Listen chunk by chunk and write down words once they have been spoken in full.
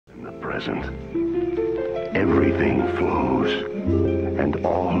the present. Everything flows, and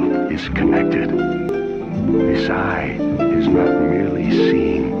all is connected. This eye is not merely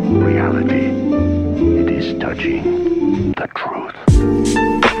seeing reality, it is touching the truth.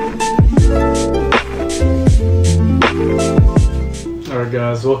 Alright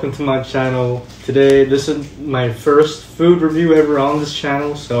guys, welcome to my channel. Today, this is my first food review ever on this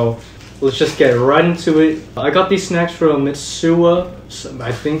channel, so let's just get right into it. I got these snacks from Mitsuwa,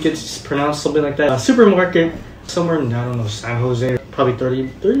 I think it's pronounced something like that. A supermarket somewhere in, I don't know, San Jose, probably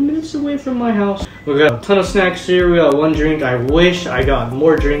 30 minutes away from my house. We got a ton of snacks here, we got one drink. I wish I got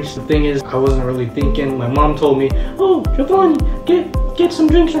more drinks. The thing is, I wasn't really thinking. My mom told me, oh, Giovanni, get some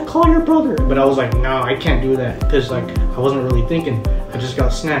drinks or call your brother. But I was like, no, I can't do that. Because like, I wasn't really thinking. I just got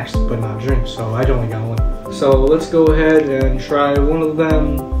snacks, but not drinks, so I only got one. So let's go ahead and try one of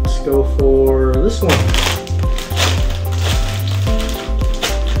them. Let's go for this one.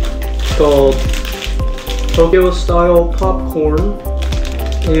 It's called Tokyo style popcorn,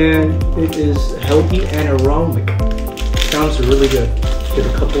 and it is healthy and aromatic. Sounds really good. Get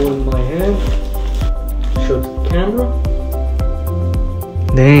a couple in my hand. Show it to the camera.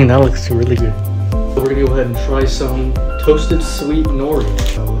 Dang, that looks really good. We're gonna go ahead and try some toasted sweet nori.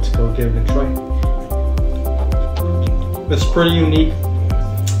 So let's go give it a try. It's pretty unique.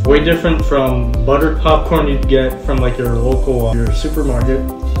 Way different from buttered popcorn you'd get from like your local your supermarket.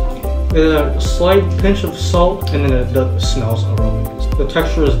 A slight pinch of salt, and then it smells aromatic. The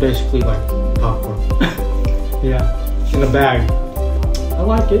texture is basically like popcorn. Yeah, in a bag. I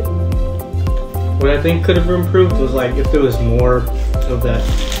like it. What I think could have improved was like if there was more of that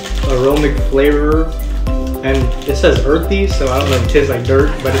aromatic flavor. And it says earthy, so I don't know if it tastes like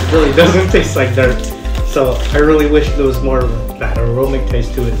dirt, but it really doesn't taste like dirt. So I really wish there was more of that aromatic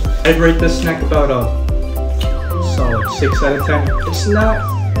taste to it. I'd rate this snack about a solid 6 out of 10. It's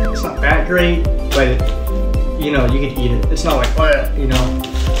not that great, but it, you know, you can eat it. It's not like, you know.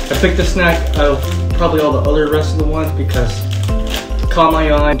 I picked this snack out of probably all the other rest of the ones because it caught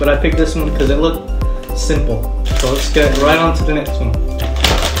my eye, but I picked this one because it looked simple. So let's get right on to the next one.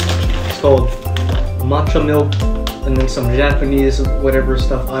 It's called matcha milk, and then some Japanese whatever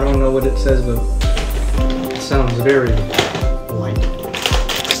stuff. I don't know what it says, but it sounds very light.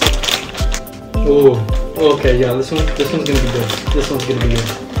 Oh, okay, yeah, this one's gonna be good. This one's gonna be good.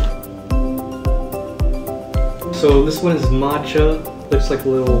 So this one is matcha. Looks like a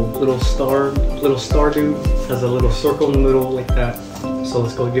little star dude. Has a little circle in the middle like that. So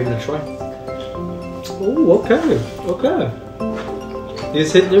let's go give it a try. Oh, okay.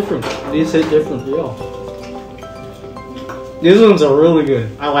 These hit different, yeah. These ones are really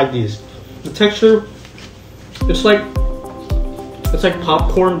good. I like these. The texture, it's like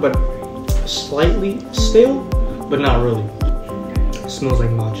popcorn, but slightly stale, but not really. It smells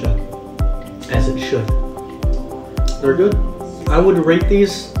like matcha, as it should. They're good. I would rate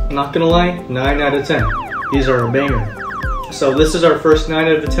these, not gonna lie, 9 out of 10. These are a banger. So this is our first 9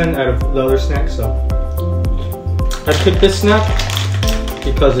 out of 10 out of the other snacks, so. I picked this snack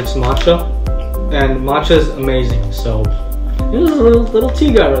because it's matcha, and matcha is amazing. So there's a little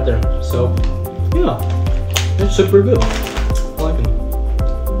tea guy right there. So yeah, it's super good. I like it.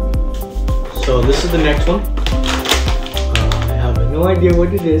 So this is the next one. I have no idea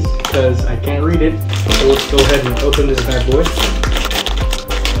what it is because I can't read it. So let's go ahead and open this bad boy.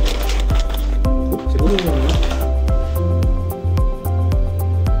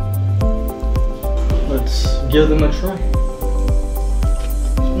 Let's give them a try.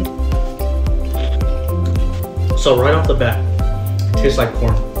 So right off the bat, it tastes like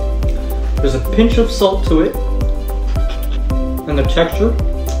corn. There's a pinch of salt to it, and the texture,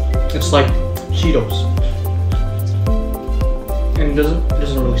 it's like Cheetos. And it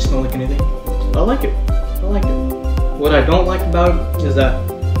doesn't really smell like anything. I like it. What I don't like about it is that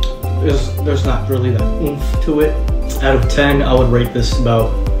there's not really that oomph to it. Out of 10, I would rate this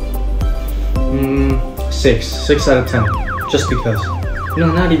about 6 out of 10, just because.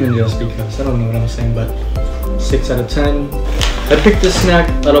 No, not even just because. I don't know what I'm saying, but 6 out of 10. I picked this snack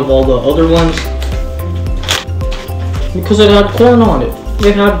out of all the other ones because it had corn on it.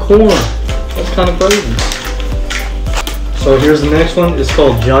 It had corn. That's kind of crazy. So here's the next one. It's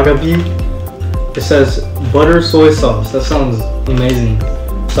called Jagabi. It says butter soy sauce. That sounds amazing.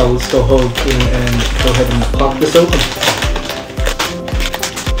 So let's go ahead and pop this open.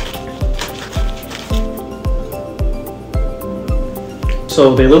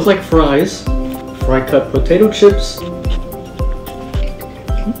 So they look like fries. Fry cut potato chips.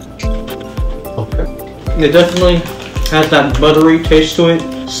 Okay. It definitely has that buttery taste to it.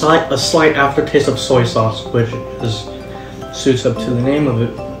 A slight aftertaste of soy sauce, which suits up to the name of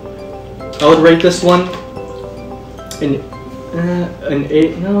it. I would rate this one an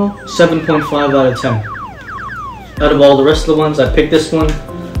 7.5 out of 10. Out of all the rest of the ones, I picked this one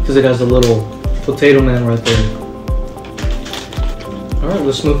because it has a little potato man right there. Alright,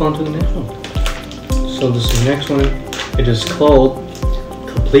 let's move on to the next one. So this is the next one. It is called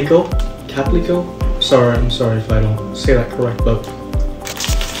Caplico. Sorry, I'm sorry if I don't say that correct, but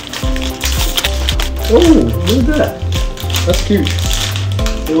oh, look at that. That's cute.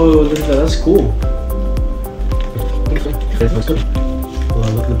 Whoa, look at that. That's cool. That's good.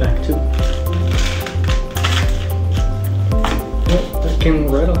 Well, look at the back too. Well, that came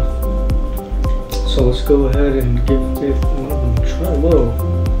right off. So let's go ahead and give it one of them a try. Whoa,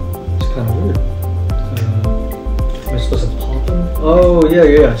 it's kind of weird. Am I supposed to pop them? Oh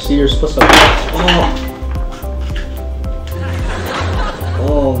yeah. See, you're supposed to.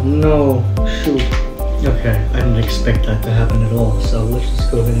 Oh no! Shoot. Okay, I didn't expect that to happen at all. So let's just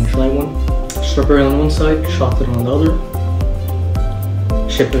go ahead and try one. Strawberry on one side, chocolate on the other.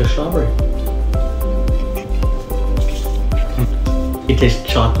 Chip of strawberry. You taste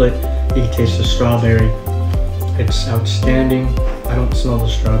chocolate. You can taste the strawberry. It's outstanding. I don't smell the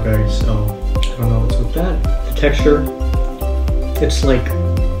strawberry, so I don't know what's with that. The texture, it's like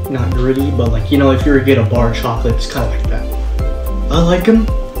not gritty, but like, you know, if you were to get a bar of chocolate, it's kind of like that. I like them.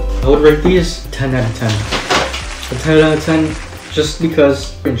 I would rate these 10 out of 10. A 10 out of 10 just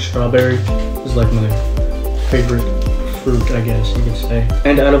because strawberry is like my favorite fruit, I guess you could say.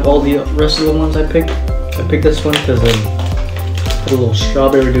 And out of all the rest of the ones I picked this one because the little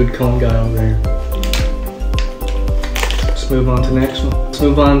strawberry dude cone guy over here. Let's move on to the next one. Let's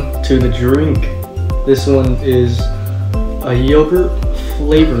move on to the drink. This one is a yogurt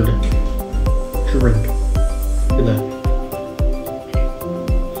flavored drink. Look at that.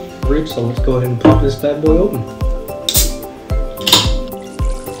 Great, so let's go ahead and pop this bad boy open.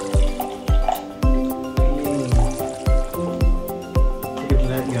 Look at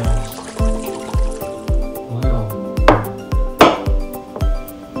that, guys. Wow.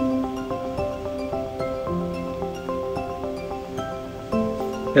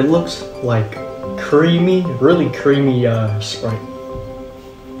 It looks like creamy, really creamy Sprite.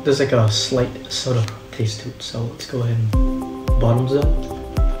 There's like a slight soda taste to it, so let's go ahead and bottoms up.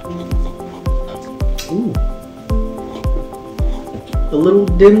 Ooh. A little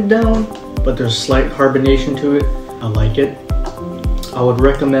dimmed down, but there's slight carbonation to it. I like it. I would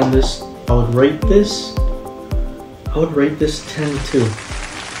recommend this. I would rate this 10 too.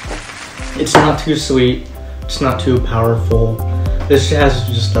 It's not too sweet. It's not too powerful. This has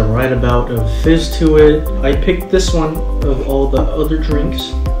just the right amount of fizz to it. I picked this one of all the other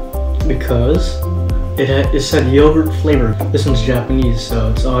drinks because it said yogurt flavored. This one's Japanese, so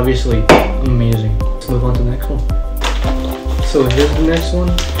it's obviously amazing. Let's move on to the next one. So here's the next one.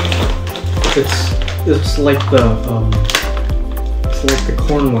 It's like the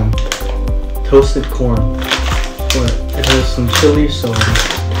corn one, toasted corn, but it has some chili, so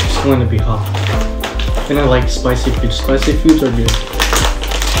it's going to be hot. And I like spicy foods. Spicy foods are good.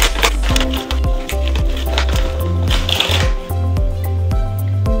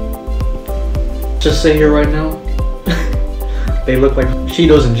 Just say here right now, they look like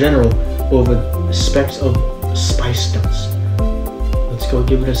Cheetos in general, but with specks of spice nuts. Let's go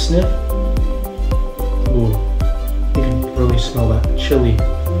give it a sniff. Ooh, you can really smell that chili.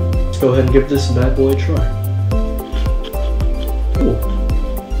 Let's go ahead and give this bad boy a try. Ooh.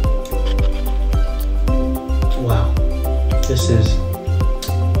 Wow, it's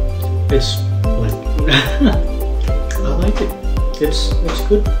like, I like it. It's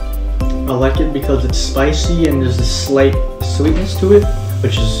good. I like it because it's spicy and there's a slight sweetness to it,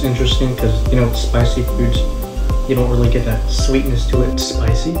 which is interesting because, you know, spicy foods, you don't really get that sweetness to it. It's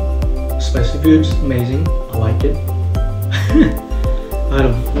spicy. Spicy foods, amazing. I like it. Out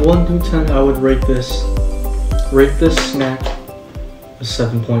of 1 to 10, I would rate this snack a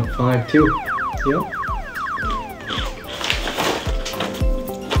 7.5 too. Yep.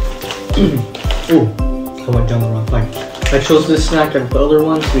 Ooh, I went down the wrong pipe. I chose this snack out of the other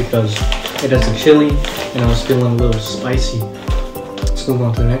ones because it has a chili and I was feeling a little spicy. Let's move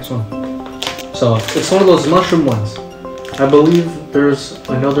on to the next one. So it's one of those mushroom ones. I believe there's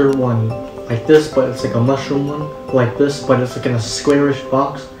another one like this, but it's like a mushroom one like this, but it's like in a squarish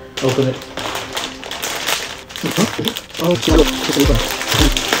box. Open it. Oh,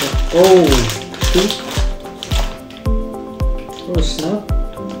 oh snap.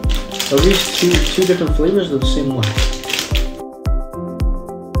 Are these two different flavors or the same one?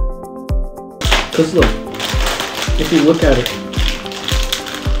 Because look, if you look at it,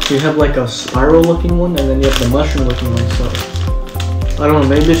 you have like a spiral looking one and then you have the mushroom looking one, so I I don't know,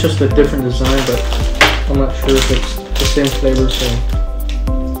 maybe it's just a different design, but I'm not sure if it's the same flavor, so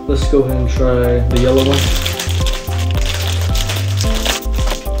let's go ahead and try the yellow one.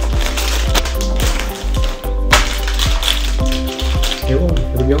 Here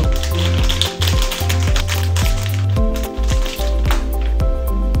we go.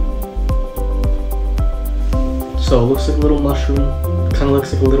 So it looks like a little mushroom, kind of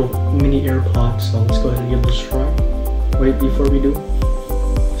looks like a little mini AirPod, so let's go ahead and give this a try. Wait, before we do, it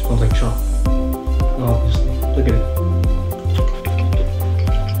smells like chocolate. Obviously, look at it.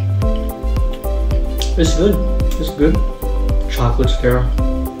 It's good. It's good. Chocolate's there.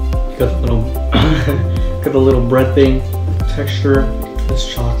 You got the little, got the little bread thing. Texture. It's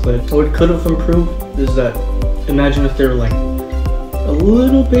chocolate. What could have improved is that, imagine if they were like a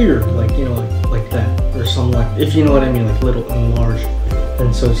little bigger, like you know, like that, or something like. If you know what I mean, like little enlarged.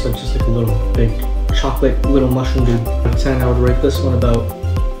 And so it's like just like a little big chocolate little mushroom dude. Out of 10, I would rate this one about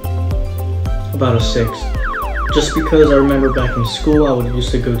a 6. Just because I remember back in school, I would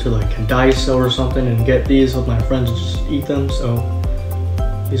used to go to like a Daiso or something and get these with my friends and just eat them. So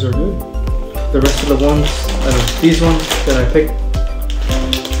these are good. The rest of the ones, these ones that I picked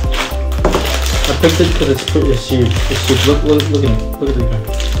it because it's huge. It's huge. Look at it. Look at the guy.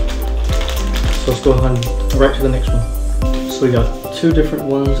 So let's go ahead and right to the next one. So we got 2 different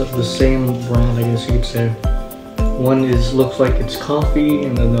ones of the same brand, I guess you could say. One looks like it's coffee,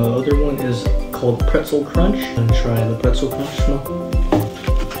 and then the other one is called Pretzel Crunch. I'm gonna try the Pretzel Crunch one.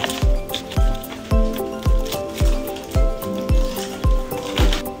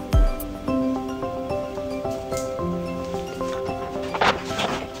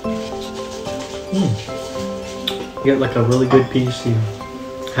 You get like a really good piece. You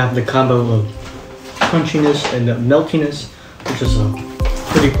have the combo of crunchiness and the meltiness, which is a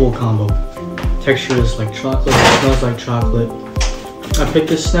pretty cool combo. Texture is like chocolate, it smells like chocolate. I picked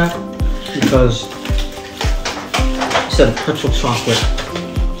this snack because it said pretzel chocolate,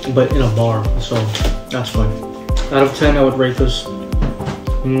 but in a bar, so that's fine. Out of 10, I would rate this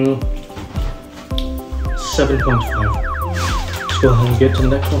 7.5. Let's go ahead and get to the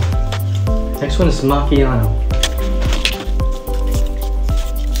next one. Next one is macchiato.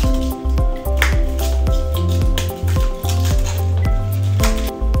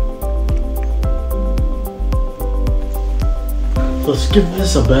 Let's give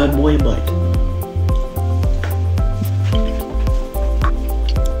this a bad boy bite.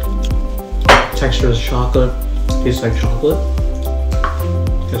 Texture is chocolate. Tastes like chocolate.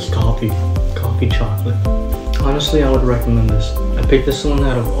 It's coffee chocolate. Honestly, I would recommend this. I picked this one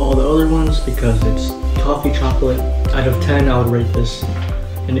out of all the other ones because it's coffee chocolate. Out of 10, I would rate this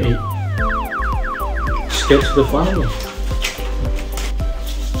an 8. Let's get to the final one.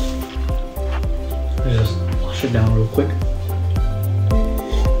 Let me just wash it down real quick.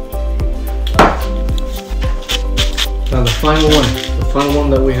 Now the final one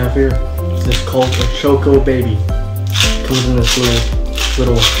that we have here is called the Choco Baby. It comes in this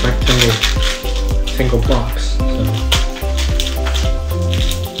little rectangle box. So.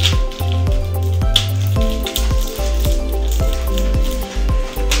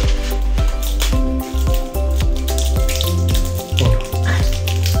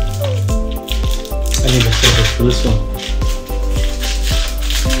 I need to save this for this one.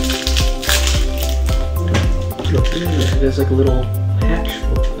 There's like a little hatch.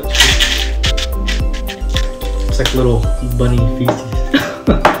 It's like little bunny feces.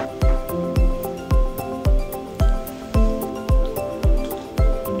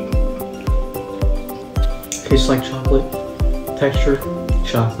 Tastes like chocolate. Texture,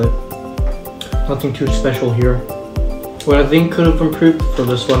 chocolate. Nothing too special here. What I think could have improved for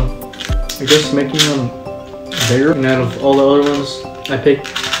this one, I guess making them bigger. And out of all the other ones, I picked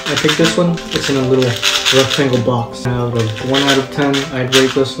this one. It's in a little rectangle box. Out of 1 out of 10, I'd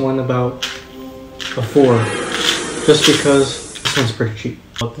rate this one about a 4, just because this one's pretty cheap.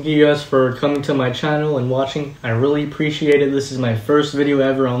 Well, thank you guys for coming to my channel and watching. I really appreciate it. This is my first video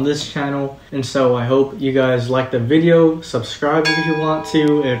ever on this channel, and so I hope you guys like the video. Subscribe if you want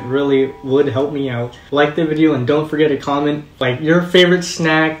to. It really would help me out. Like the video and don't forget to comment like your favorite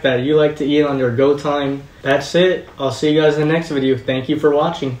snack that you like to eat on your go time. That's it. I'll see you guys in the next video. Thank you for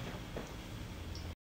watching.